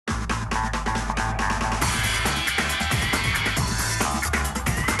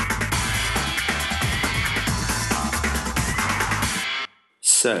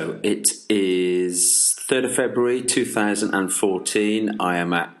So it is 3rd of February 2014. I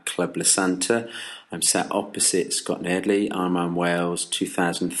am at Club Lasanta. I'm sat opposite Scott Nedley, Ironman Wales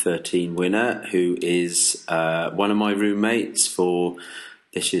 2013 winner, who is one of my roommates for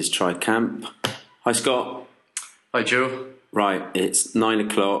this year's Tri Camp. Hi, Scott. Hi, Joe. Right, it's 9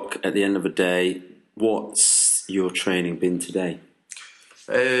 o'clock at the end of the day. What's your training been today?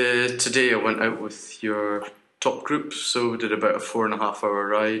 Today I went out with your top group, so we did about a 4.5 hour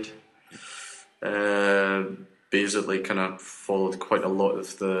ride. Basically kind of followed quite a lot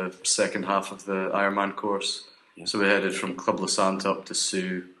of the second half of the Ironman course. Yeah. So we headed from Club Lasanta up to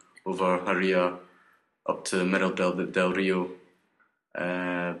Sioux, over Haria, up to Middle del Rio,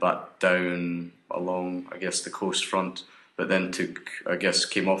 back down along, I guess, the coast front, but then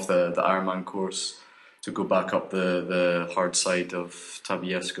came off the Ironman course to go back up the hard side of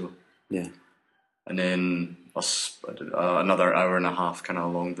Tabiesco. Yeah. And then another hour and a half kind of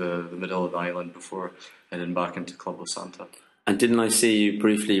along the middle of the island before heading back into Club Lasanta. And didn't I see you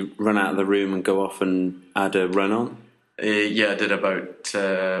briefly run out of the room and go off and add a run on? Yeah, I did I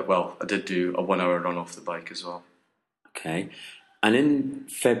did do a 1 hour run off the bike as well. Okay. And in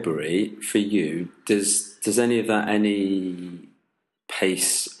February, for you, does any of that, any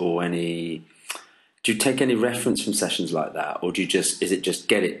pace or do you take any reference from sessions like that, or is it just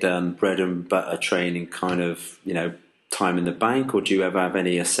get it done, bread and butter training, kind of, time in the bank, or do you ever have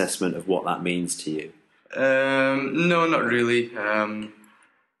any assessment of what that means to you? No, not really. I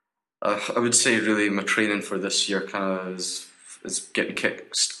would say really my training for this year kind of is getting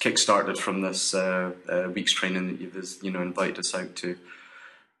kick-started from this week's training that you've invited us out to.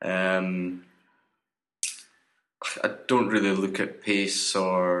 I don't really look at pace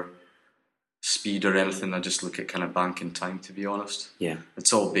or speed or anything. I just look at kind of banking time, to be honest. Yeah.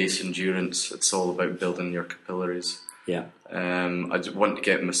 It's all base endurance. It's all about building your capillaries. Yeah. I just want to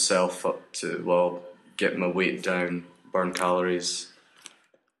get myself up to, get my weight down, burn calories,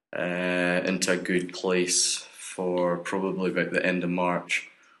 into a good place for probably about the end of March.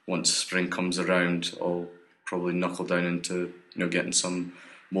 Once spring comes around, I'll probably knuckle down into, getting some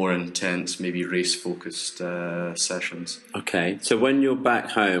more intense, maybe race-focused sessions. Okay, so when you're back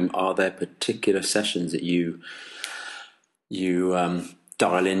home, are there particular sessions that you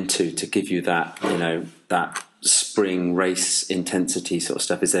dial into to give you that, that spring race intensity sort of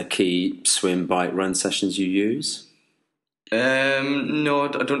stuff? Is there key swim, bike, run sessions you use? No,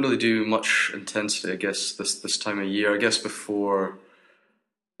 I don't really do much intensity, I guess, this time of year. I guess before...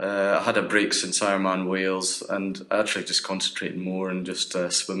 I had a break since Ironman Wales, and I actually just concentrated more on just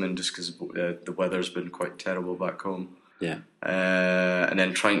swimming, just because the weather's been quite terrible back home. Yeah. And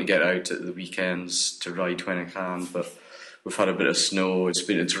then trying to get out at the weekends to ride when I can, but we've had a bit of snow.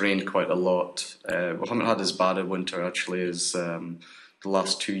 It's rained quite a lot. We haven't had as bad a winter actually as the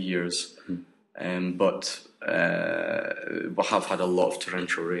last 2 years, but we have had a lot of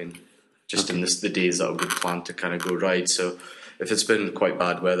torrential rain just in the days that I would plan to kind of go ride. So if it's been quite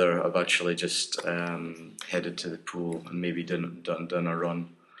bad weather, I've actually just headed to the pool and maybe done a run.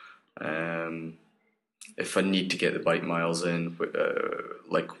 If I need to get the bike miles in,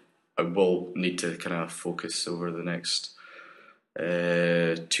 I will need to kind of focus over the next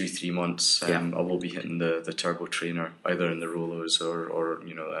 2-3 months. I will be hitting the turbo trainer, either in the Rolos or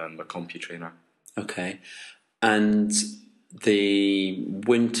a compu trainer. Okay. And the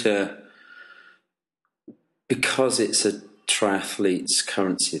winter, because it's a triathlete's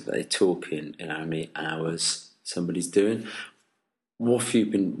currency that they talk in, how many hours somebody's doing. What have you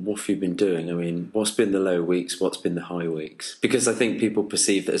been doing? I mean, what's been the low weeks? What's been the high weeks? Because I think people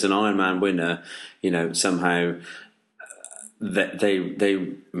perceive that as an Ironman winner, somehow that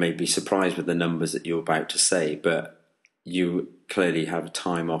they may be surprised with the numbers that you're about to say, but you clearly have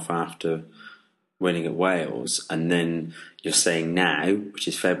time off after winning at Wales, and then you're saying now, which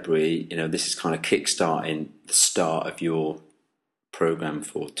is February, this is kind of kick-starting the start of your programme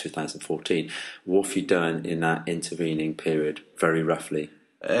for 2014. What have you done in that intervening period, very roughly?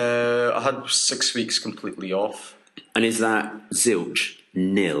 I had 6 weeks completely off. And is that zilch,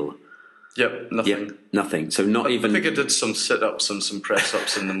 nil? Yep, nothing. Yep, nothing. So not even... I think I did some sit-ups and some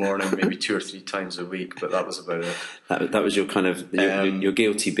press-ups in the morning, maybe 2 or 3 times a week, but that was about it. That was your kind of, your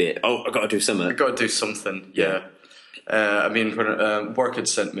guilty bit. Oh, I've got to do something. I've got to do something, yeah. When work had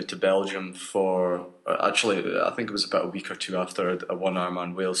sent me to Belgium for... Actually, I think it was about a week or two after I won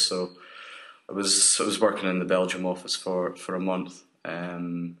Ironman Wales, so I was working in the Belgium office for a month.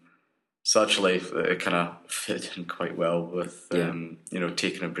 So actually, it kind of fit in quite well with,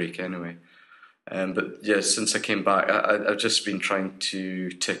 taking a break anyway. But yeah, since I came back, I've just been trying to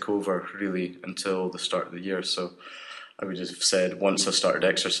tick over really until the start of the year. So I would have said once I started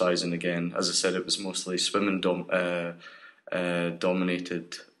exercising again. As I said, it was mostly swimming dominated.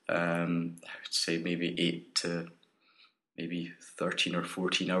 I would say maybe 8 to maybe 13 or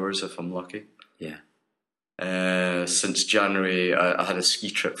 14 hours if I'm lucky. Yeah. Since January, I had a ski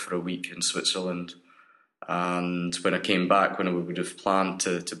trip for a week in Switzerland. And when I came back, when I would have planned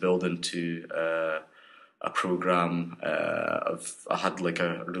to build into a program, I had like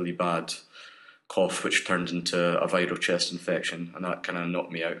a really bad cough, which turned into a viral chest infection, and that kind of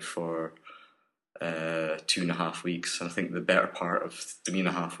knocked me out for 2.5 weeks. And I think the better part of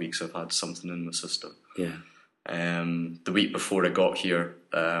 3.5 weeks, I've had something in my system. Yeah. The week before I got here,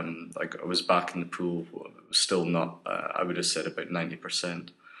 like I was back in the pool, still not. I would have said about 90%.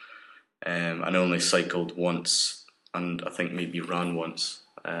 And I only cycled once, and I think maybe ran once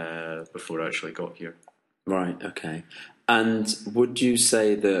before I actually got here. Right. Okay. And would you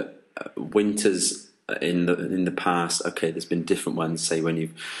say that winters in the past? Okay, there's been different ones. Say when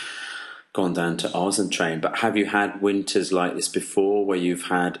you've gone down to Oz and trained, but have you had winters like this before, where you've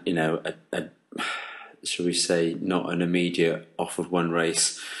had, you know, a shall we say, not an immediate off of one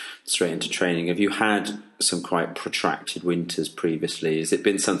race straight into training? Have you had some quite protracted winters previously? Has it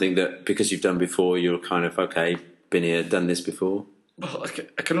been something that, because you've done before, you're kind of, okay, been here, done this before? Well,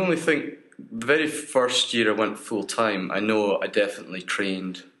 I can only think the very first year I went full time, I know I definitely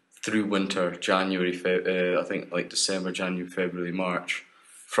trained through winter, January, I think like December, January, February, March,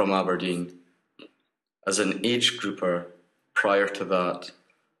 from Aberdeen. As an age grouper, prior to that,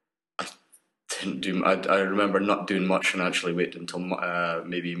 I remember not doing much and actually waited until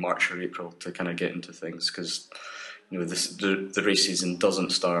maybe March or April to kind of get into things, because you know the race season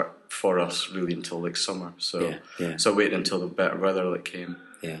doesn't start for us really until like summer. So so I waited until the better weather like came.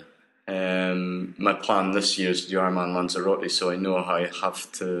 Yeah. My plan this year is to do Ironman Lanzarote, so I know I have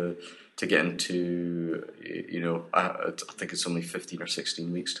to get into, you know, I think it's only 15 or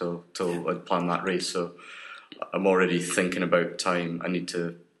 16 weeks till I plan that race. So I'm already thinking about time. I need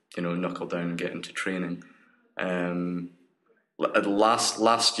to, you know, knuckle down and get into training.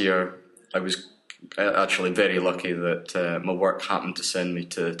 Last year, I was actually very lucky that my work happened to send me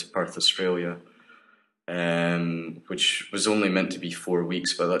to Perth, Australia, which was only meant to be 4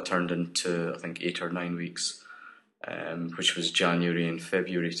 weeks, but that turned into, I think, 8 or 9 weeks, which was January and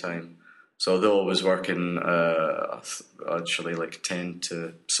February time. So although I was working actually like 10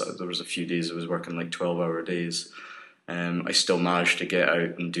 to, so there was a few days I was working like 12-hour days. I still managed to get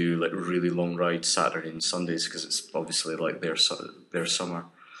out and do like really long rides Saturday and Sundays, because it's obviously like their summer.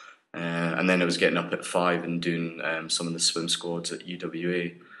 And then I was getting up at 5 and doing some of the swim squads at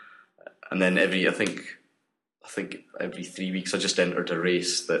UWA. And then I think every 3 weeks I just entered a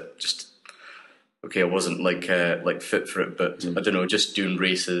race that just, okay, I wasn't like fit for it, but I don't know, just doing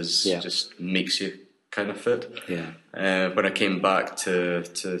races just makes you kind of fit. Yeah. When I came back to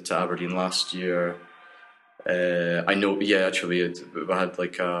Aberdeen last year, I know, actually, I had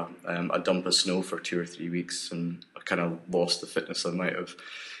like a dump of snow for 2 or 3 weeks, and I kind of lost the fitness I might have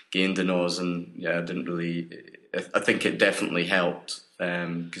gained in Oz, and I didn't really. I think it definitely helped,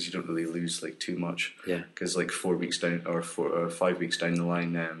 because you don't really lose like too much. Yeah. Because like 4 weeks down or 5 weeks down the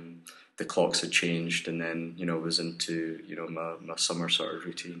line, the clocks had changed, and then you know was into my summer sort of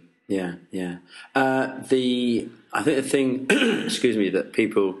routine. Yeah. Yeah. I think the thing, excuse me, that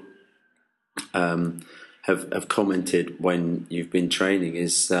people have commented when you've been training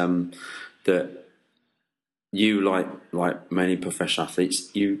is that you, like many professional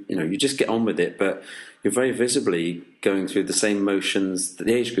athletes, you just get on with it, but you're very visibly going through the same motions that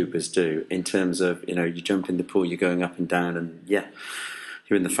the age groupers do, in terms of, you jump in the pool, you're going up and down, and you're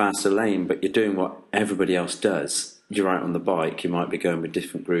in the faster lane, but you're doing what everybody else does. You're out on the bike, you might be going with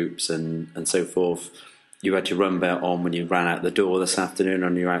different groups and so forth. You had your run belt on when you ran out the door this afternoon,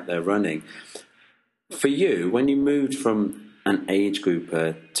 and you're out there running. For you, when you moved from an age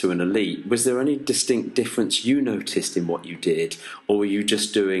grouper to an elite, was there any distinct difference you noticed in what you did, or were you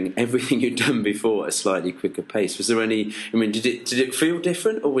just doing everything you'd done before at a slightly quicker pace? Was there any? I mean, did it feel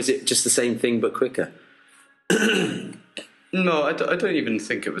different, or was it just the same thing but quicker? No, I don't even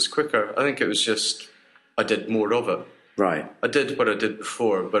think it was quicker. I think it was just I did more of it. Right. I did what I did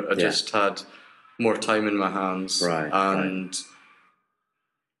before, but I just had more time in my hands, right, and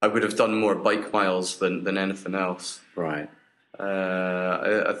I would have done more bike miles than anything else. Right.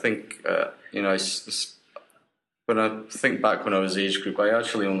 I think when I think back when I was age group, I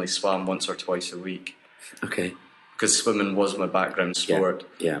actually only swam once or twice a week. Okay. Because swimming was my background sport.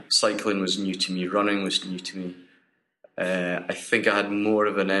 Yeah. Cycling was new to me. Running was new to me. I think I had more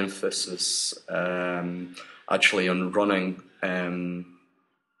of an emphasis actually on running when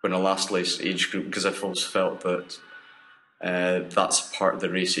I last laced age group, because I've always felt that that's part of the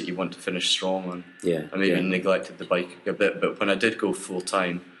race that you want to finish strong on. Yeah, I maybe neglected the bike a bit, but when I did go full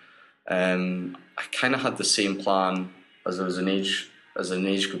time, I kind of had the same plan as an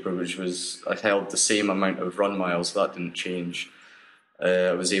age grouper, which was I held the same amount of run miles. That didn't change.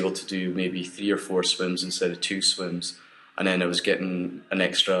 I was able to do maybe 3 or 4 swims instead of 2 swims, and then I was getting an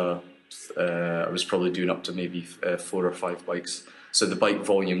extra. I was probably doing up to maybe 4 or 5 bikes. So the bike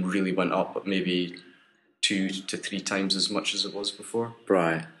volume really went up, maybe 2 to 3 times as much as it was before.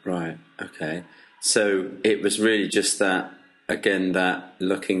 Right. Okay. So it was really just that, again, that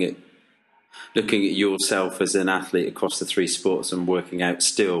looking at yourself as an athlete across the 3 sports and working out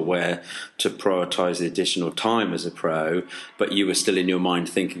still where to prioritise the additional time as a pro, but you were still in your mind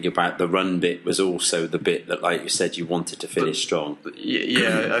thinking about the run bit was also the bit that, like you said, you wanted to finish strong.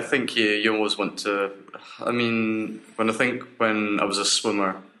 Yeah, I think you always want to. I mean, when I was a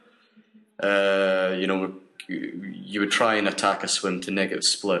swimmer, you would try and attack a swim to negative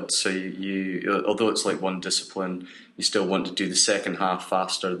split. So you although it's like one discipline, you still want to do the second half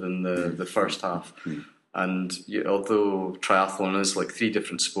faster than the first half. And although triathlon is like 3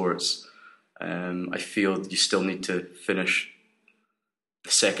 different sports, I feel you still need to finish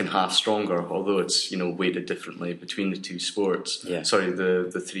the second half stronger, although it's weighted differently between the 2 sports. Yeah. Sorry,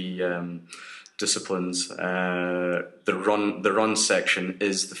 the 3 disciplines. The run section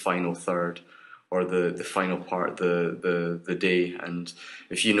is the final third, or the final part of the day. And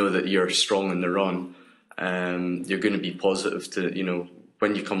if you know that you're strong in the run, you're going to be positive to,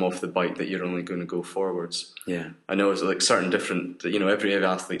 when you come off the bike, that you're only going to go forwards. Yeah. I know it's like certain different, every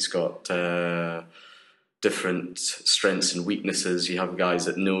athlete's got different strengths and weaknesses. You have guys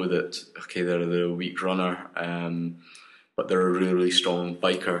that know that, okay, they're a weak runner, but they're a really, really strong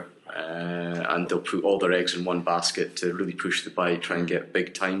biker. And they'll put all their eggs in one basket to really push the bike, try and get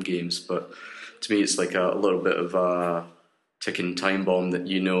big time games. But to me, it's like a little bit of a ticking time bomb that,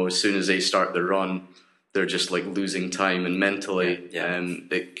 as soon as they start the run, they're just like losing time, and mentally,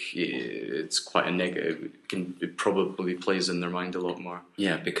 it's quite a negative. It probably plays in their mind a lot more.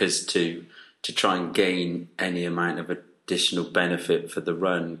 Yeah, because to try and gain any amount of additional benefit for the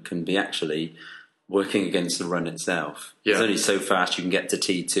run can be actually working against the run itself. Yeah. It's only so fast you can get to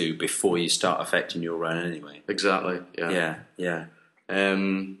T2 before you start affecting your run anyway. Exactly. Yeah. Yeah.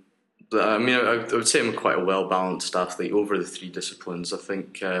 But I mean, I would say I'm quite a well-balanced athlete over the 3 disciplines. I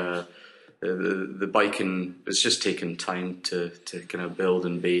think the biking, it's just taken time to kind of build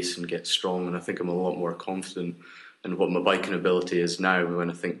and base and get strong, and I think I'm a lot more confident in what my biking ability is now when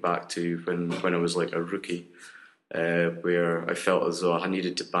I think back to when I was like a rookie, where I felt as though I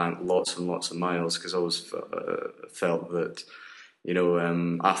needed to bank lots and lots of miles, because I always felt that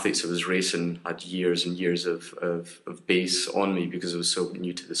athletes I was racing had years and years of base on me because I was so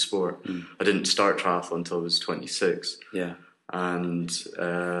new to the sport. I didn't start triathlon until I was 26. Yeah. And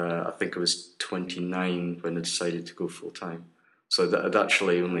I think I was 29 when I decided to go full time. So I'd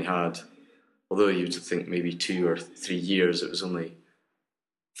actually only had, although you'd think maybe 2 or 3 years, it was only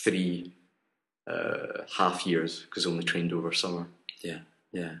 3 half years, because I only trained over summer. Yeah.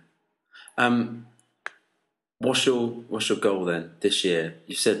 What's your goal then this year?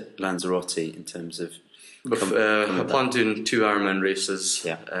 You said Lanzarote in terms of. I plan doing 2 Ironman races.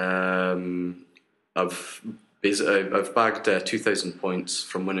 Yeah. I've bagged 2,000 points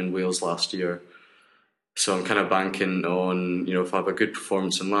from winning Wales last year, so I'm kind of banking on if I have a good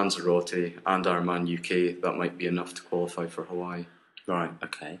performance in Lanzarote and Ironman UK, that might be enough to qualify for Hawaii. Right.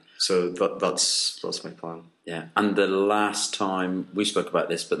 Okay. So that's my plan. Yeah. And the last time we spoke about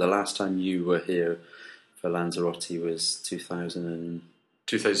this, but the last time you were here for Lanzarote was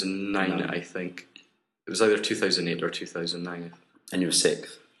 2009, I think. It was either 2008 or 2009. And you were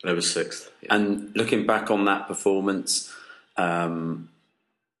 6th. And I was 6th. Yeah. And looking back on that performance,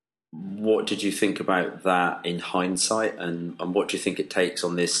 what did you think about that in hindsight, and what do you think it takes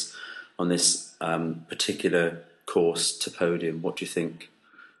on this particular course to podium? What do you think?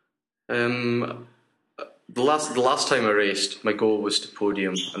 The last time I raced, my goal was to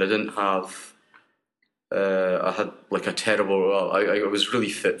podium, and I didn't have. I had like a terrible. Well, I was really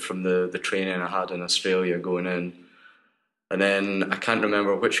fit from the training I had in Australia going in, and then I can't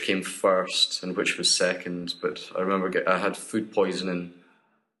remember which came first and which was second. But I remember I had food poisoning,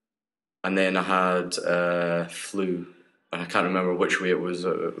 and then I had flu, and I can't remember which way it was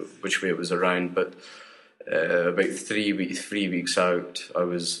around. But about 3 weeks out, I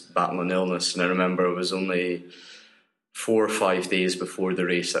was battling illness, and I remember it was only 4 or 5 days before the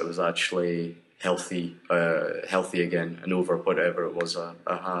race that I was actually healthy again and over whatever it was I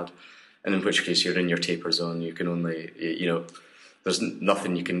had. And in which case you're in your taper zone. You can only, there's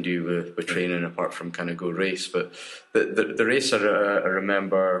nothing you can do with training apart from kind of go race. But the race I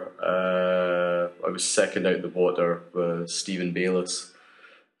remember, I was second out the water with Stephen Bayliss.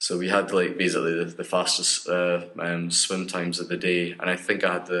 So we had like basically the fastest swim times of the day, and I think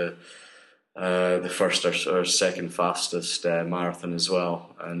I had the first or second fastest marathon as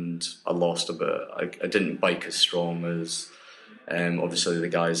well, and I lost a bit. I didn't bike as strong as obviously the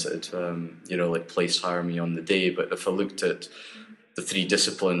guys that had, like placed higher me on the day. But if I looked at the three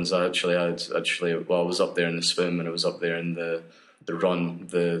disciplines, I was up there in the swim and I was up there in the run.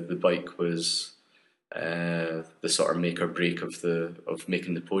 The bike was the sort of make or break of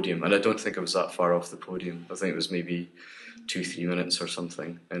making the podium, and I don't think I was that far off the podium. I think it was maybe 2-3 minutes or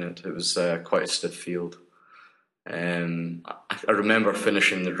something in it. It was quite a stiff field. I remember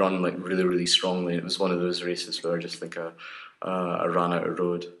finishing the run like really, really strongly. It was one of those races where I just think I ran out of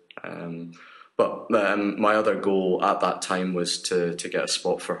road. But my other goal at that time was to get a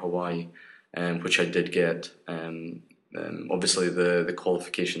spot for Hawaii, which I did get. Obviously, the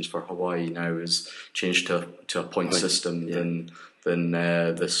qualifications for Hawaii now is changed to a point system than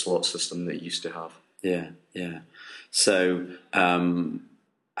the slot system that it used to have. Yeah. So,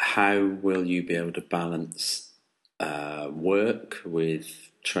 how will you be able to balance work with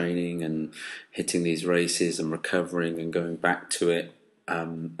training and hitting these races and recovering and going back to it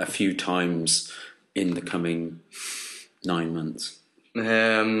a few times in the coming 9 months? Well,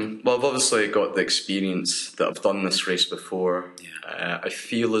 I've obviously got the experience that I've done this race before. I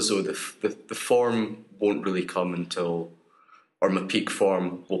feel as though the form won't really come until, or my peak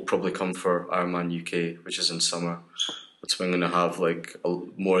form will probably come for Ironman UK, which is in summer. That's when I'm going to have like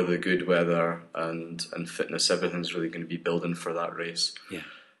more of the good weather and fitness. Everything's really going to be building for that race. Yeah.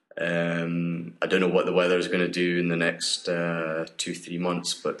 I don't know what the weather is going to do in the next 2-3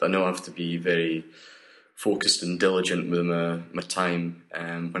 months, but I know I have to be very focused and diligent with my time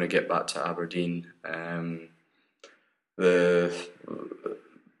when I get back to Aberdeen. The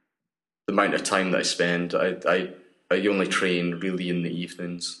amount of time that I spend, I only train really in the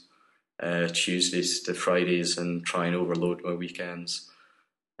evenings, Tuesdays to Fridays, and try and overload my weekends.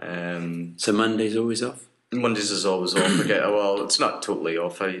 So Monday's always off? Mondays is always off. Well, it's not totally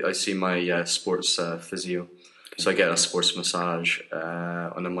off. I see my sports physio, so I get a sports massage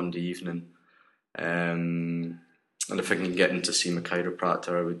on a Monday evening. And if I can get in to see my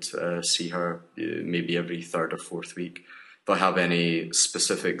chiropractor, I would see her maybe every third or fourth week. If I have any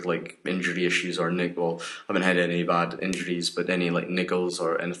specific like injury issues or I haven't had any bad injuries, but any like niggles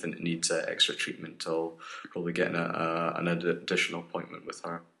or anything that needs extra treatment, I'll probably get an additional appointment with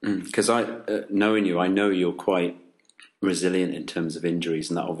her. Because knowing you, I know you're quite resilient in terms of injuries,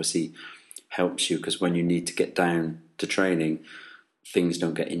 and that obviously helps you because when you need to get down to training, things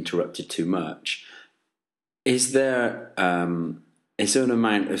don't get interrupted too much. Is there an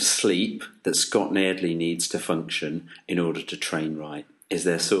amount of sleep that Scott Neardley needs to function in order to train right? Is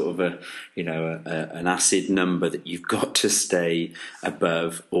there sort of an acid number that you've got to stay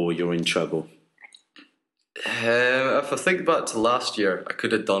above, or you're in trouble? If I think back to last year, I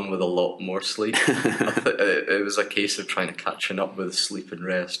could have done with a lot more sleep. It was a case of trying to catching up with sleep and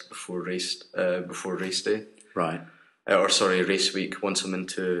rest before race day. Right. Race week, once I'm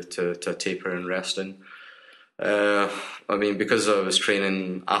into a taper and resting. Because I was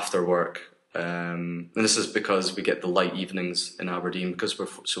training after work, and this is because we get the light evenings in Aberdeen because we're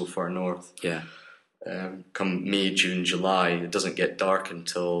so far north. Yeah. Come May, June, July, it doesn't get dark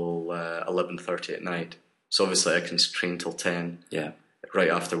until 11:30 at night. So obviously I can train till 10. Yeah. Right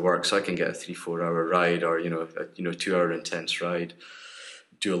after work, so I can get a 3-4 hour ride, or a 2 hour intense ride,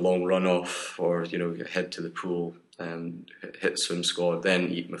 do a long run off, or head to the pool and hit swim squad, then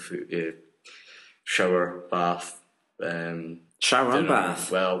eat my food, shower, bath, shower and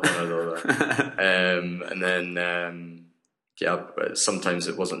bath. Well, one of those. And then sometimes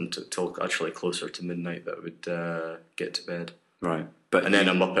it wasn't until actually closer to midnight that I would get to bed. Right. And then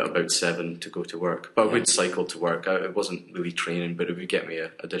I'm up at about 7 to go to work. But I would cycle to work. It wasn't really training, but it would get me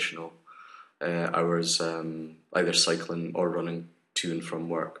additional hours, either cycling or running to and from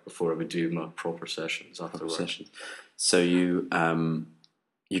work before I would do my proper sessions after work. So you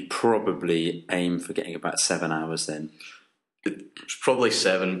probably aim for getting about 7 hours then? It's probably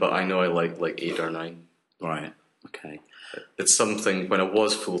 7, but I know I like 8 or 9. Right, okay. It's something, when I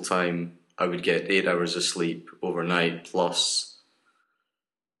was full-time, I would get 8 hours of sleep overnight, plus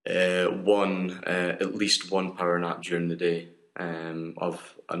at least one power nap during the day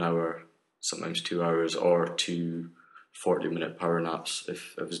of an hour, sometimes 2 hours, or 2 40-minute power naps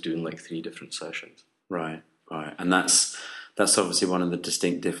if I was doing like 3 different sessions. Right. And that's obviously one of the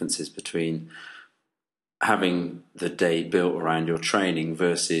distinct differences between having the day built around your training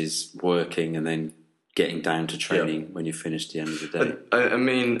versus working and then getting down to training when you finish the end of the day. I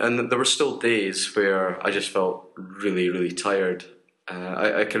mean, and there were still days where I just felt really, really tired.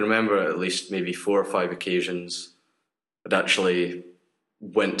 I can remember at least maybe 4 or 5 occasions I'd actually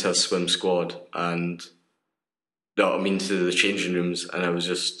went to a swim squad and to the changing rooms, and I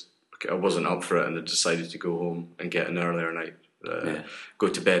wasn't up for it, and I decided to go home and get an earlier night, go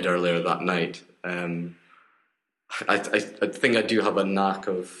to bed earlier that night. I think I do have a knack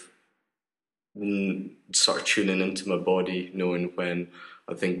of sort of tuning into my body, knowing when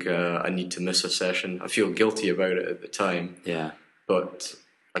I think I need to miss a session. I feel guilty about it at the time. Yeah. But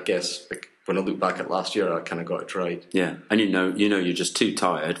I guess when I look back at last year, I kind of got it right. Yeah, and you know you're just too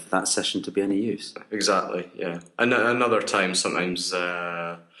tired for that session to be any use. Exactly. Yeah. And another time, sometimes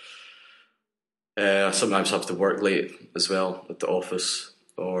have to work late as well at the office.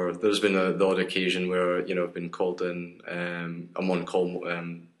 Or there's been the odd occasion where I've been called in. I'm on call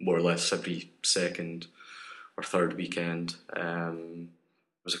more or less every second or third weekend. There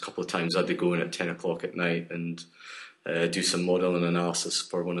was a couple of times I had to go in at 10 o'clock at night and do some modelling analysis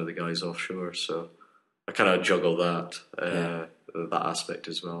for one of the guys offshore. So I kind of juggle that aspect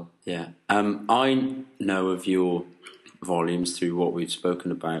as well. Yeah. I know of your volumes through what we've spoken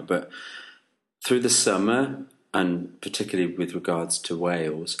about, but through the summer, and particularly with regards to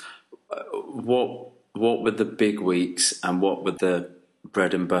Wales, what were the big weeks and what were the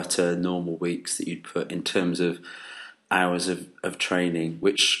bread and butter normal weeks that you'd put in terms of hours of training,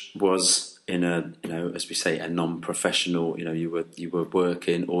 which was in a, as we say, a non-professional, you were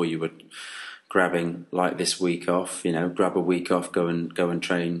working, or you were grabbing like this week off, grab a week off, go and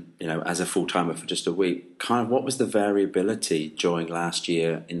train, as a full-timer for just a week. Kind of what was the variability during last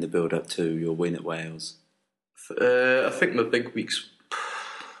year in the build-up to your win at Wales? I think my big weeks,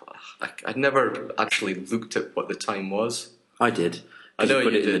 I never actually looked at what the time was. I did. I know you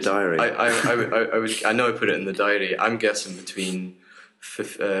put it in the diary. I know I put it in the diary. I'm guessing between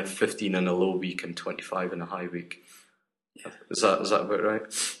 15 in a low week and 25 in a high week. Yeah. Is that about right?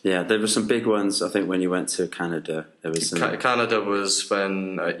 Yeah, there were some big ones. I think when you went to Canada, there was some... Canada was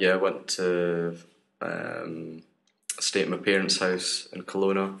when I went to stay at my parents' house in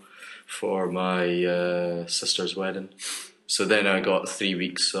Kelowna for my sister's wedding. So then I got 3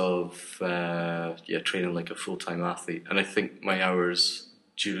 weeks of training like a full-time athlete, and I think my hours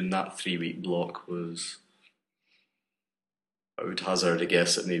during that 3-week block was, I would hazard a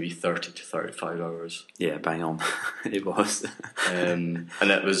guess at maybe 30 to 35 hours. Yeah, bang on. It was. And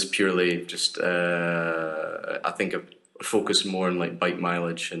it was purely just, I think I focused more on like bike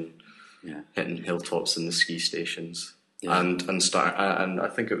mileage and hitting hilltops in the ski stations. Yeah. And I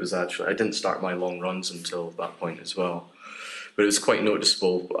think it was actually, I didn't start my long runs until that point as well. But it was quite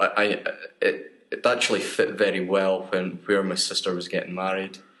noticeable. It actually fit very well where my sister was getting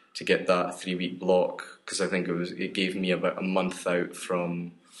married, to get that 3-week block, because I think it gave me about a month out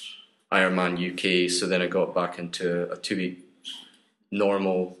from Ironman UK. So then I got back into a 2-week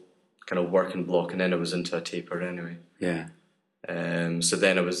normal kind of working block, and then I was into a taper anyway. Yeah. So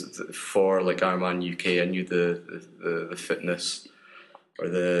then I was for like Ironman UK. I knew the fitness or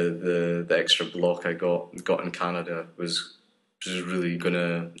the extra block I got in Canada was really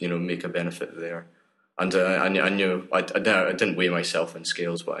gonna make a benefit there. And I knew I didn't weigh myself in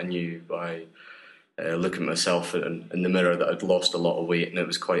scales, but I knew by looking at myself in the mirror that I'd lost a lot of weight, and it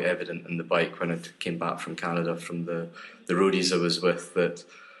was quite evident in the bike when I came back from Canada from the roadies I was with that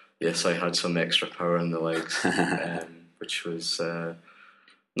yes, I had some extra power in the legs, which was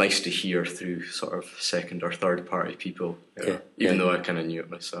nice to hear through sort of second or third party people, even though I kind of knew it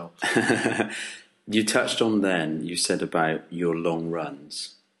myself. You touched on then, you said about your long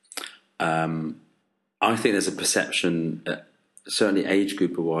runs. I think there's a perception, certainly age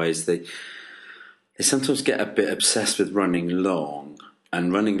grouper wise, they sometimes get a bit obsessed with running long,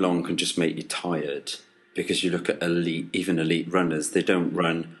 and running long can just make you tired, because you look at elite runners, they don't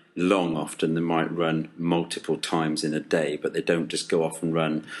run long often. They might run multiple times in a day, but they don't just go off and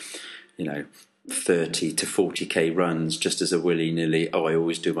run 30 to 40k runs just as a willy-nilly, I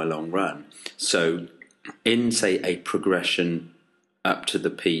always do my long run. So in, say, a progression up to the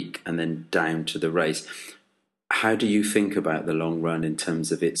peak and then down to the race, how do you think about the long run in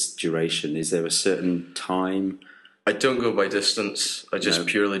terms of its duration? Is there a certain time? I don't go by distance. I just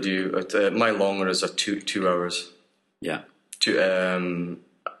purely do. My long run is 2 hours. Yeah.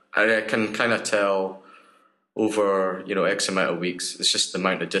 I can kind of tell over X amount of weeks. It's just the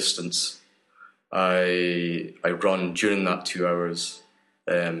amount of distance I run during that 2 hours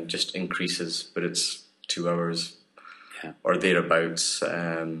just increases, but it's 2 hours or thereabouts.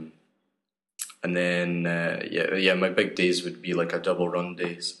 And then, my big days would be like a double run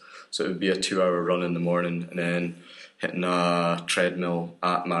days. So it would be a 2-hour run in the morning and then hitting a treadmill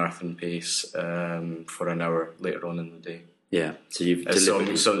at marathon pace for an hour later on in the day. Yeah, so you've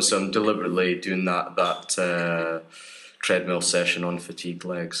deliberately... So I'm deliberately doing that treadmill session on fatigued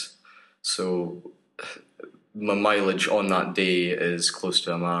legs. So my mileage on that day is close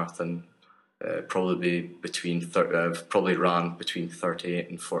to a marathon. Probably probably ran between 38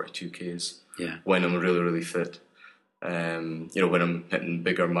 and 42 k's. Yeah. When I'm really, really fit. When I'm hitting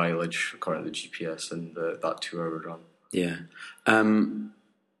bigger mileage according to the GPS and that 2-hour run. Yeah.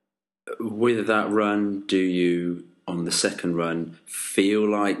 With that run, do you, on the second run, feel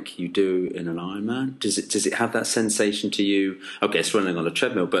like you do in an Ironman? Does it have that sensation to you? Okay, it's running on a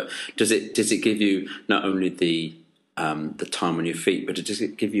treadmill, but does it give you not only the time on your feet, but does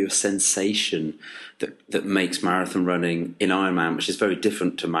it give you a sensation that makes marathon running in Ironman, which is very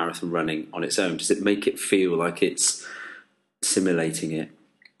different to marathon running on its own? Does it make it feel like it's simulating it?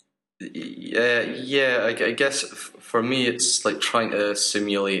 Yeah. I guess for me, it's like trying to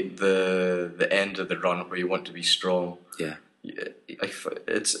simulate the end of the run where you want to be strong. Yeah.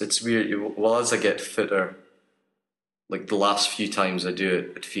 It's weird. Well, as I get fitter, like the last few times I do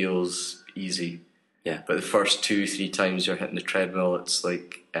it, it feels easy. Yeah. But the first 2-3 times you're hitting the treadmill, it's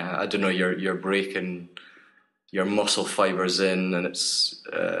like I don't know, you're breaking your muscle fibers in, and it's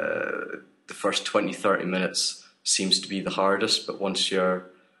the first 20-30 minutes seems to be the hardest. But once you're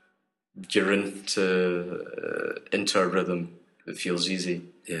into a rhythm, it feels easy.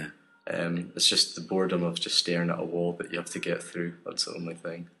 Yeah. It's just the boredom of just staring at a wall that you have to get through. That's the only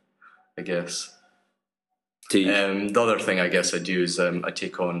thing, I guess. The other thing I guess I do is I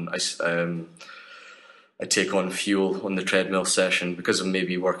take on fuel on the treadmill session because I'm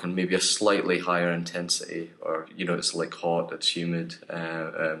maybe working maybe a slightly higher intensity, or it's like hot, it's humid,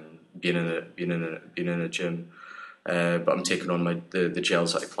 being in a gym. But I'm taking on the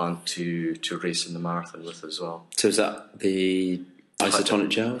gels that I plan to race in the marathon with as well. So is that the isotonic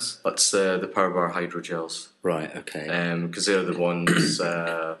gels? That's the Power Bar hydrogels. Right. Okay. Because they're the ones.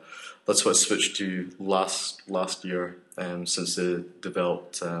 That's what I switched to last year. Since they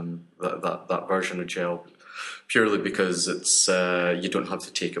developed that version of gel, purely because it's you don't have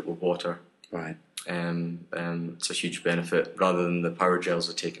to take it with water. Right. It's a huge benefit. Rather than the power gels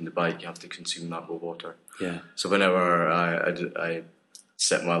I take in the bike, you have to consume that with water. Yeah. So whenever I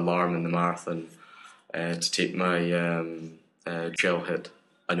set my alarm in the marathon to take my gel hit,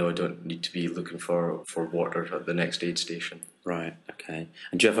 I know I don't need to be looking for water at the next aid station. Right. Okay.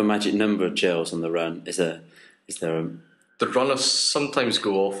 And do you have a magic number of gels on the run? Is there a... The runners sometimes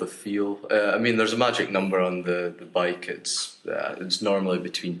go off the feel. I mean, there's a magic number on the bike. It's normally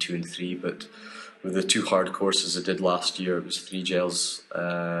between 2 and 3, but with the 2 hard courses I did last year, it was 3 gels.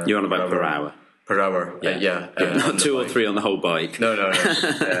 You're on about per hour? Per hour, yeah. Not 2 or 3 on the whole bike. No.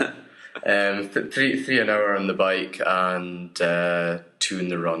 Yeah. 3 an hour on the bike and 2 in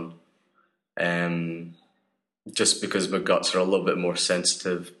the run. Just because my guts are a little bit more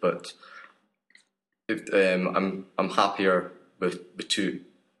sensitive, but I'm happier with 2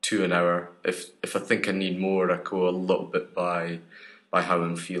 an hour. If I think I need more, I go a little bit by how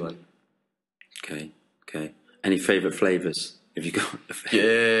I'm feeling. Okay. Any favourite flavours? Have you got?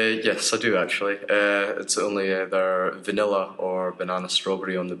 Yes, I do actually. It's only either vanilla or banana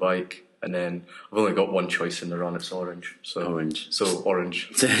strawberry on the bike, and then I've only got one choice in the run. It's orange. Orange. So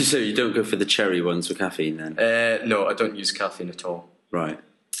orange. So you don't go for the cherry ones with caffeine then? No, I don't use caffeine at all. Right.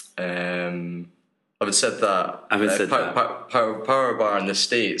 Having said that, Power Bar in the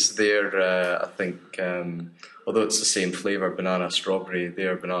States, they're I think although it's the same flavour, banana strawberry,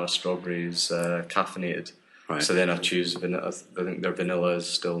 their banana strawberry is caffeinated. Right. So then I choose vanilla. I think their vanilla is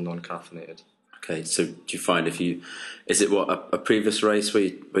still non-caffeinated. Okay, so do you find is it a previous race where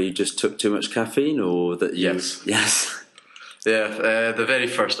you just took too much caffeine, or that you... Yes. Yeah, the very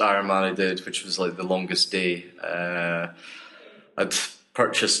first Ironman I did, which was like the longest day, I'd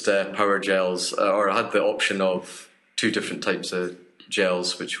purchased power gels, or I had the option of 2 different types of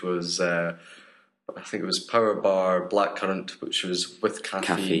gels, which was I think it was Power Bar Blackcurrant, which was with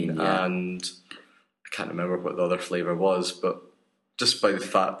caffeine, yeah. And I can't remember what the other flavour was, but just by the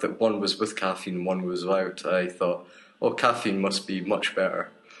fact that one was with caffeine, one was without, I thought, caffeine must be much better.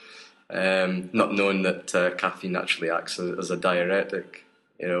 Not knowing that caffeine actually acts as a diuretic.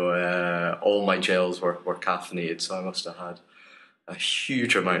 All my gels were caffeinated, so I must have had a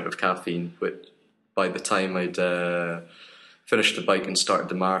huge amount of caffeine. But by the time I'd finished the bike and started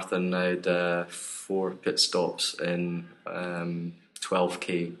the marathon, I had 4 pit stops in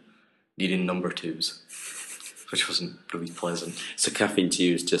 12k, needing number 2s, which wasn't really pleasant. So caffeine to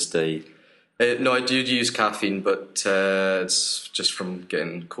you is just a No, I do use caffeine, but it's just from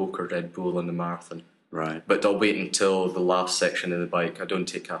getting Coke or Red Bull on the marathon. Right. But I'll wait until the last section of the bike. I don't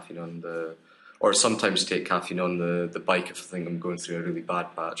take caffeine or sometimes take caffeine on the bike if I think I'm going through a really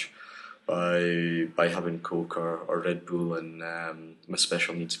bad patch by having Coke or Red Bull in my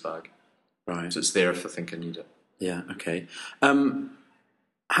special needs bag. Right. So it's there if I think I need it. Yeah, okay.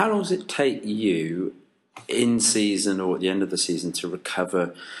 How long does it take you in season or at the end of the season to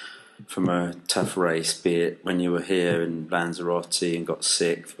recover from a tough race, be it when you were here in Lanzarote and got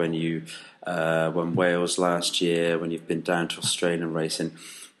sixth, when you won Wales last year, when you've been down to Australian racing?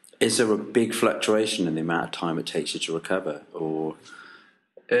 Is there a big fluctuation in the amount of time it takes you to recover? Or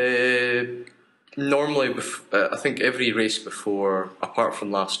Normally, I think every race before, apart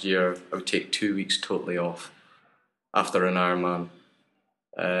from last year, I would take 2 weeks totally off after an Ironman.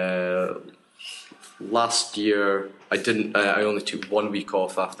 Last year, I didn't. I only took 1 week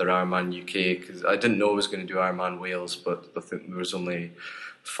off after Ironman UK because I didn't know I was going to do Ironman Wales, but I think there was only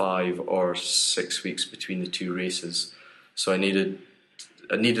 5 or 6 weeks between the two races, so I needed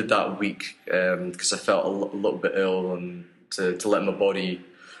that week because I felt a little bit ill and to let my body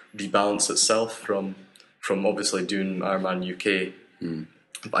rebalance itself from obviously doing Ironman UK.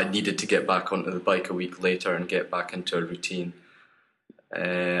 But I needed to get back onto the bike a week later and get back into a routine.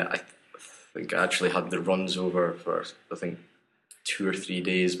 I think I actually had the runs over for I think 2 or 3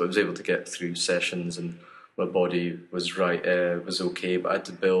 days, but I was able to get through sessions and my body was was okay. But I had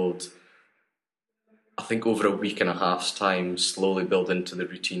to build, I think over a week and a half's time, slowly build into the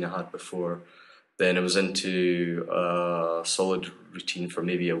routine I had before. Then I was into a solid routine for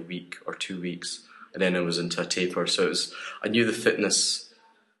maybe a week or 2 weeks, and then I was into a taper. So I knew the fitness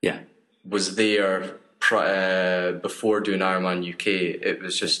was there before doing Ironman UK. It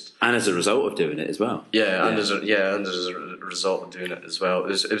was just, and as a result of doing it as well. And as a result of doing it as well, it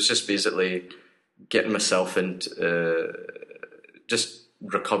was just basically getting myself into just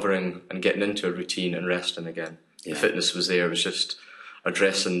recovering and getting into a routine and resting again. The fitness was there. It was just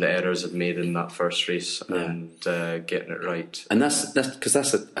addressing the errors I'd made in that first race and getting it right. And that's because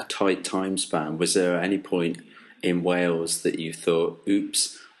that's a tight time span. Was there at any point in Wales that you thought,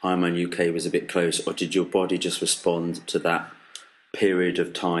 oops, Ironman UK was a bit close, or did your body just respond to that period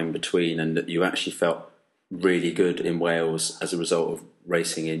of time between and that you actually felt really good in Wales as a result of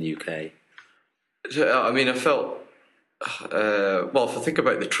racing in UK? I mean, I felt, well, if I think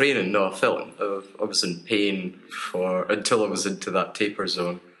about the training, no, I was in pain until I was into that taper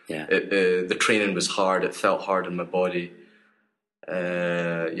zone. Yeah. The training was hard. It felt hard in my body.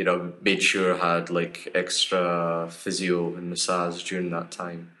 Made sure I had like extra physio and massage during that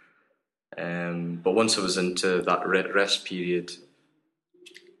time. But once I was into that rest period,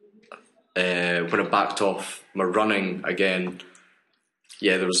 when I backed off my running again,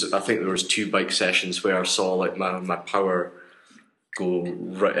 I think there was 2 bike sessions where I saw like my power go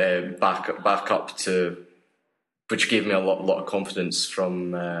back up to, which gave me a lot of confidence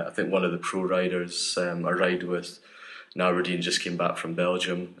from I think one of the pro riders I ride with in Aberdeen just came back from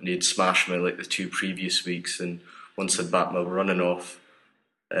Belgium, and he'd smashed me like the 2 previous weeks, and once I'd backed my running off,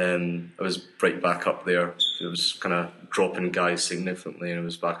 I was right back up there. It was kind of dropping guys significantly, and I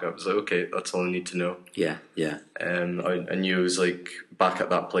was back up. I was like, okay, that's all I need to know. Yeah. I knew I was like back at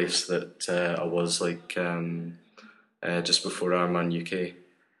that place that I was like just before Ironman UK.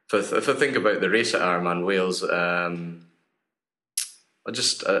 If I think about the race at Ironman Wales, I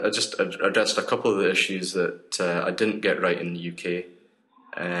just addressed a couple of the issues that I didn't get right in the UK.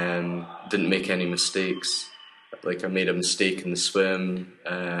 Didn't make any mistakes. Like I made a mistake in the swim,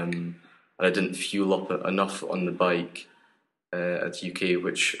 and I didn't fuel up enough on the bike at UK,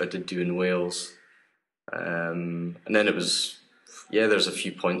 which I did do in Wales. And then it was, there's a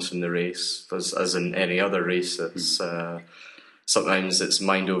few points in the race, as in any other race. It's sometimes it's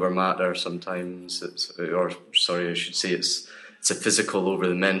mind over matter. Sometimes it's a physical over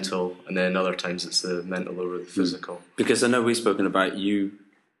the mental, and then other times it's the mental over the physical. Because I know we've spoken about you.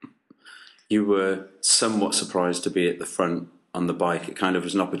 You were somewhat surprised to be at the front on the bike. It kind of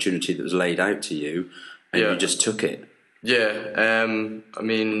was an opportunity that was laid out to you, and you just took it. Yeah, I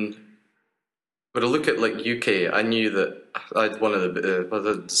mean, but I look at like UK. I knew that I'd one of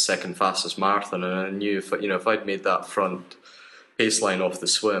the second fastest marathon, and I knew if I'd made that front pace line off the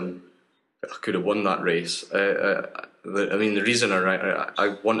swim, I could have won that race. The reason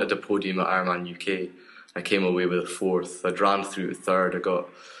I wanted a podium at Ironman UK, I came away with a 4th. I'd ran through to 3rd. I got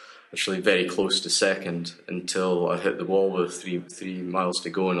actually very close to 2nd until I hit the wall with three miles to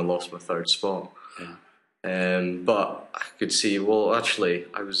go, and I lost my 3rd spot. But I could see, well, actually,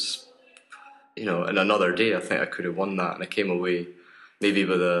 I was, in another day, I think I could have won that, and I came away maybe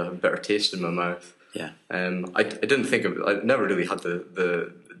with a bitter taste in my mouth. Yeah. I didn't think I never really had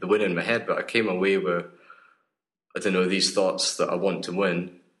the win in my head, but I came away with, I don't know, these thoughts that I want to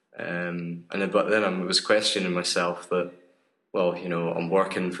win. But then I was questioning myself that, well, I'm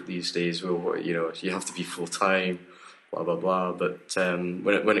working for these days. Well, you have to be full time, blah blah blah. But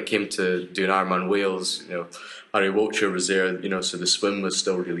when it came to doing Ironman Wales, Harry Wiltshire was there, so the swim was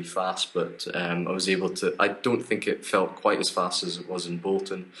still really fast. But I was able to. I don't think it felt quite as fast as it was in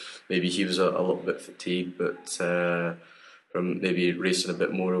Bolton. Maybe he was a little bit fatigued, but from maybe racing a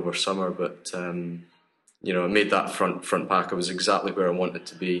bit more over summer. But I made that front pack. I was exactly where I wanted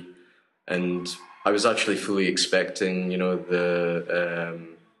to be, and I was actually fully expecting,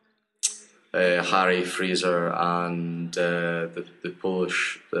 Harry, Fraser, and the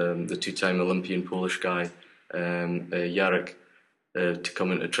Polish, the two-time Olympian Polish guy, Jarek, to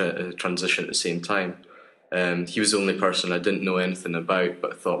come into transition at the same time. He was the only person I didn't know anything about,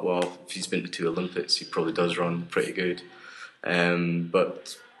 but I thought, well, if he's been to 2 Olympics, he probably does run pretty good.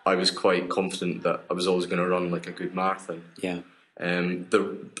 But I was quite confident that I was always going to run like a good marathon. Yeah.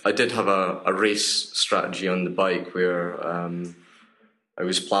 I did have a race strategy on the bike where I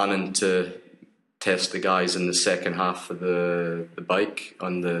was planning to test the guys in the second half of the bike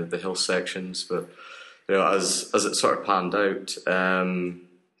on the hill sections, but as it sort of panned out,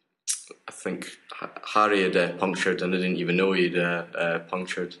 I think Harry had punctured, and I didn't even know he'd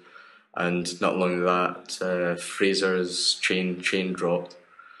punctured. And not long after that, Fraser's chain dropped,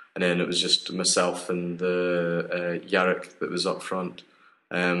 and then it was just myself and the Jarek that was up front.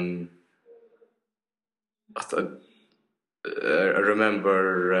 I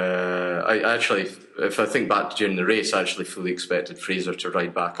remember. I actually, if I think back during the race, I actually fully expected Fraser to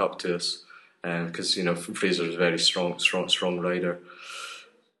ride back up to us, because Fraser is a very strong rider,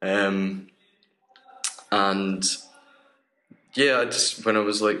 and yeah, when I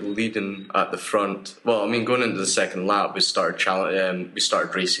was like leading at the front, well, I mean, going into the second lap, we started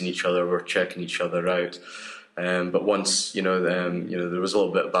racing each other, we were checking each other out. But once, there was a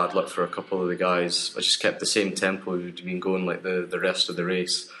little bit of bad luck for a couple of the guys. I just kept the same tempo we'd been going like the rest of the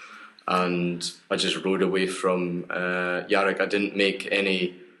race, and I just rode away from Jarek. I didn't make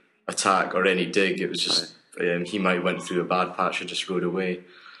any attack or any dig. It was just he might went through a bad patch. I just rode away.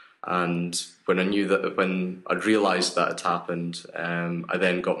 And when I realised that had happened, I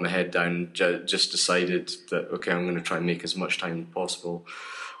then got my head down, just decided that, okay, I'm going to try and make as much time as possible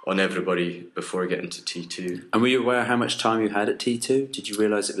on everybody before getting to T2. And were you aware how much time you had at T2? Did you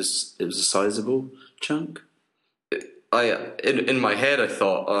realise it was a sizable chunk? In my head, I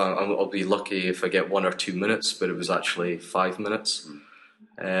thought I'll be lucky if I get 1 or 2 minutes, but it was actually 5 minutes.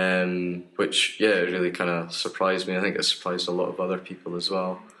 Which really kind of surprised me. I think it surprised a lot of other people as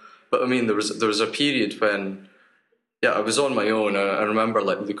well. But I mean, there was a period when, I was on my own. I remember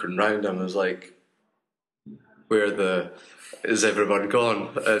like looking around and I was like, is everyone gone?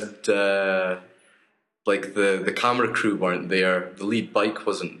 And like the camera crew weren't there, the lead bike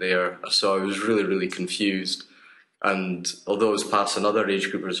wasn't there, so I was really, really confused. And although I was passing other age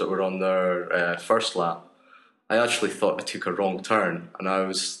groupers that were on their first lap, I actually thought I took a wrong turn, and I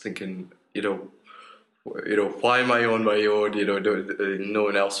was thinking, why am I on my own? No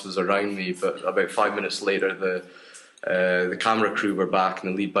one else was around me. But about 5 minutes later, the camera crew were back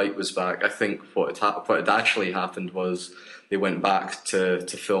and the lead bike was back. I think what had actually happened was they went back to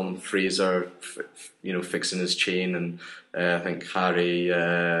film Fraser, fixing his chain, and I think Harry,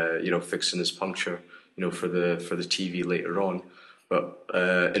 fixing his puncture, for the TV later on. But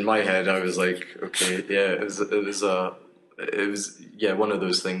in my head, I was like, okay, it was one of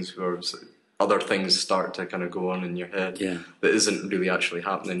those things where other things start to kind of go on in your head that isn't really actually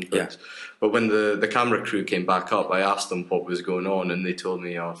happening. But when the camera crew came back up, I asked them what was going on, and they told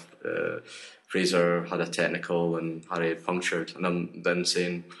me, Fraser had a technical and Harry had punctured. And I'm then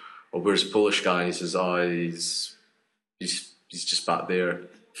saying, well, where's the Polish guy? And he says, he's just back there.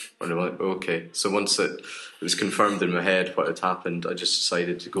 And I'm like, okay. So once it was confirmed in my head what had happened, I just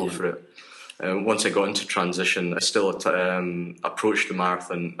decided to go for it. Once I got into transition, I still approached the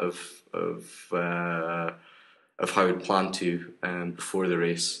marathon of how I'd planned to before the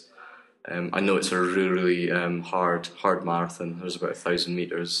race. I know it's a really hard marathon. There's about 1,000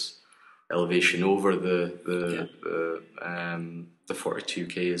 meters elevation over the 42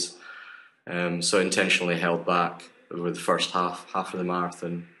 Ks. So I intentionally held back over the first half of the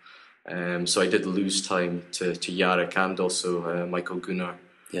marathon. So I did lose time to Jarek and also Michael Gunnar.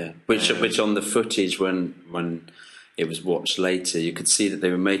 Yeah, which on the footage when it was watched later, you could see that they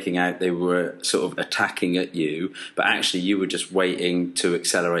were making out they were sort of attacking at you, but actually you were just waiting to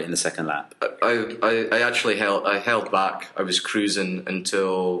accelerate in the second lap. I actually held back. I was cruising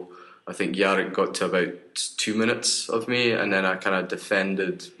until I think Jarek got to about 2 minutes of me, and then I kind of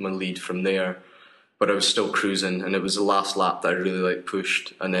defended my lead from there. But I was still cruising, and it was the last lap that I really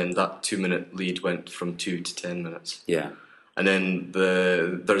pushed, and then that 2 minute lead went from 2 to 10 minutes. Yeah. And then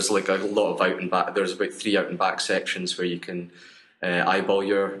there's a lot of out and back. There's about 3 out and back sections where you can eyeball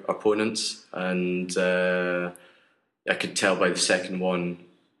your opponents, and I could tell by the second one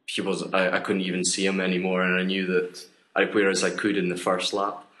I couldn't even see him anymore, and I knew that whereas I could in the first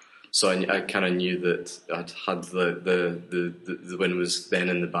lap. So I kind of knew that I'd had the win was then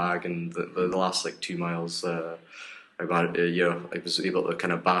in the bag, and the last 2 miles, I was able to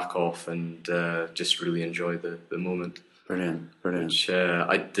kind of back off and just really enjoy the moment. Brilliant. Which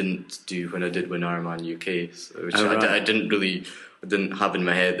I didn't do when I did win Ironman UK, which right. I didn't have in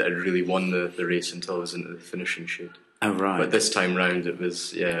my head that I'd really won the race until I was into the finishing chute. Oh right. But this time round, it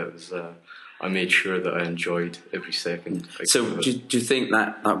was. I made sure that I enjoyed every second. So do you think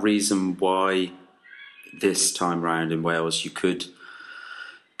that reason why this time round in Wales you could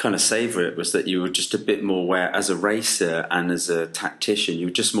kind of savour it was that you were just a bit more aware as a racer and as a tactician, you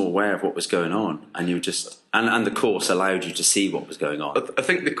were just more aware of what was going on, and you were just and the course allowed you to see what was going on. I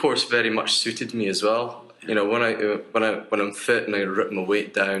think the course very much suited me as well. You know, when I'm fit and I rip my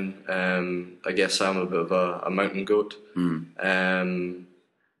weight down, I guess I'm a bit of a mountain goat.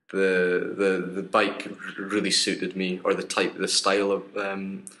 The bike really suited me, or the style of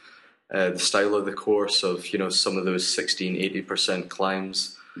the course of some of those 16-80%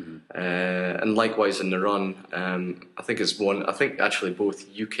 climbs, and likewise in the run. I think actually both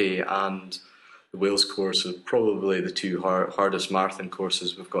UK and the Wales course are probably the 2 hardest marathon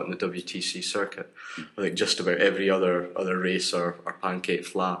courses we've got in the WTC circuit. I think just about every other race are pancake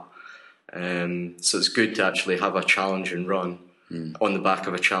flat. So it's good to actually have a challenging run on the back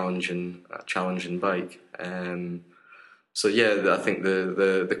of a challenging bike. So yeah, I think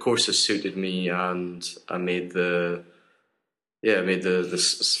the courses suited me, and I made the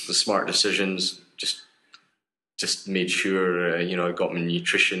smart decisions. Just made sure I got my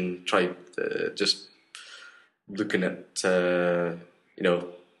nutrition. Tried just looking at the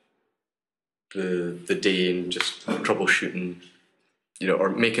day and just troubleshooting, or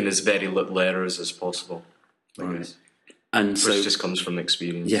making as very little errors as possible. I guess. And so which just comes from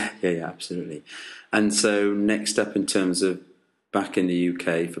experience. Yeah, absolutely. And so next up, in terms of back in the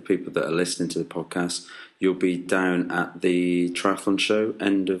UK, for people that are listening to the podcast, you'll be down at the triathlon show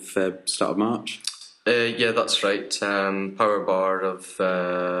end of Feb, start of March. Yeah, that's right. Power Bar have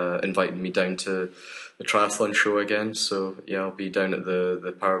invited me down to the triathlon show again. So yeah, I'll be down at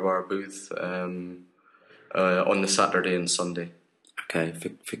the Power Bar booth on the Saturday and Sunday. Okay,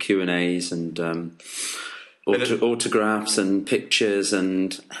 for Q&As and autographs and pictures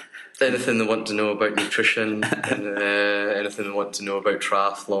and anything they want to know about nutrition, and anything they want to know about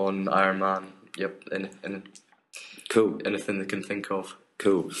triathlon, Ironman. Yep, cool. Anything they can think of.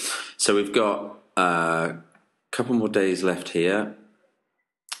 Cool. So we've got a couple more days left here,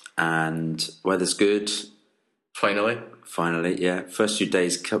 and weather's good. Finally, yeah. First few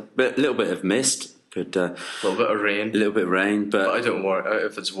days, a little bit of mist. But a little bit of rain. But I don't worry.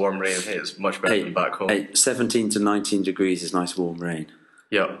 If it's warm rain, it's much better than back home. 17 to 19 degrees is nice warm rain.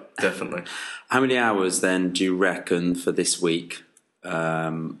 Yeah, definitely. How many hours then do you reckon for this week, by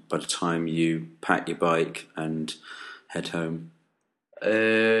the time you pack your bike and head home?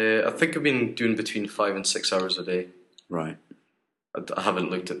 I think I've been doing between 5 and 6 hours a day. Right. I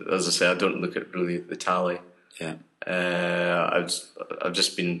haven't looked at, as I say, I don't look at really the tally. Yeah. I've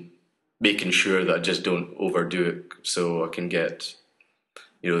just been making sure that I just don't overdo it, so I can get,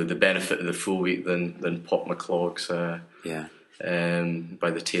 the benefit of the full week, then pop my clogs. By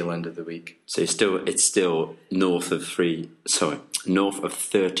the tail end of the week. So it's still north of 30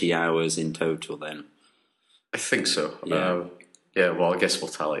 hours in total then. I think so. Yeah. Well, I guess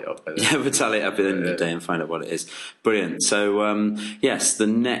we'll tally it up by then. Yeah, we'll tally it up at the end of the day and find out what it is. Brilliant. So, yes, the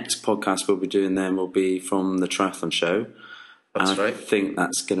next podcast we'll be doing then will be from the triathlon show. That's right. I think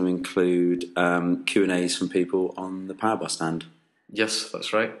that's going to include Q&As from people on the power bus stand. Yes,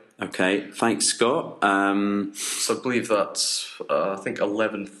 that's right. Okay, thanks, Scott. So I believe that's, I think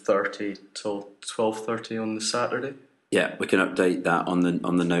 11:30 till 12:30 on the Saturday. Yeah, we can update that on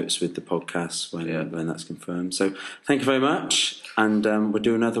the notes with the podcast when that's confirmed. So thank you very much, and we'll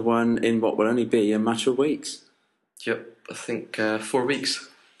do another one in what will only be a matter of weeks. Yep, I think 4 weeks.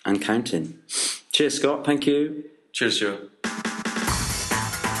 And counting. Cheers, Scott. Thank you. Cheers, Joe.